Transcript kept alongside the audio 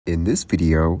In this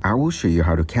video, I will show you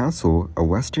how to cancel a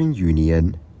Western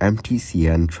Union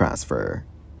MTCN transfer.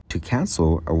 To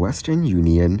cancel a Western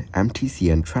Union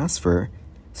MTCN transfer,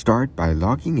 start by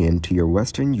logging in to your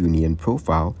Western Union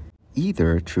profile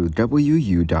either through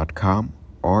WU.com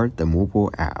or the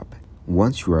mobile app.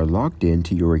 Once you are logged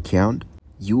into your account,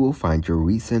 you will find your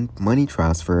recent money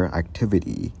transfer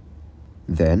activity.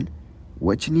 Then,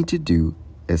 what you need to do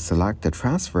is select the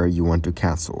transfer you want to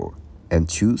cancel and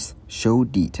choose Show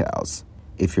Details.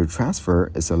 If your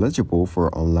transfer is eligible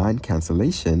for online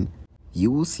cancellation, you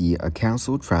will see a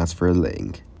Cancel Transfer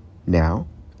link. Now,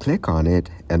 click on it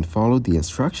and follow the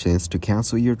instructions to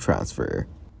cancel your transfer.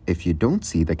 If you don't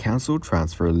see the Cancel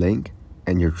Transfer link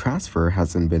and your transfer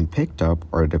hasn't been picked up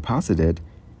or deposited,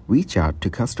 reach out to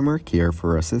customer care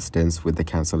for assistance with the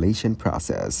cancellation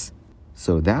process.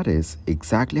 So that is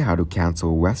exactly how to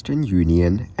cancel Western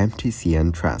Union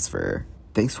MTCN transfer.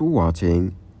 Thanks for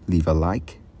watching, leave a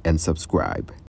like and subscribe.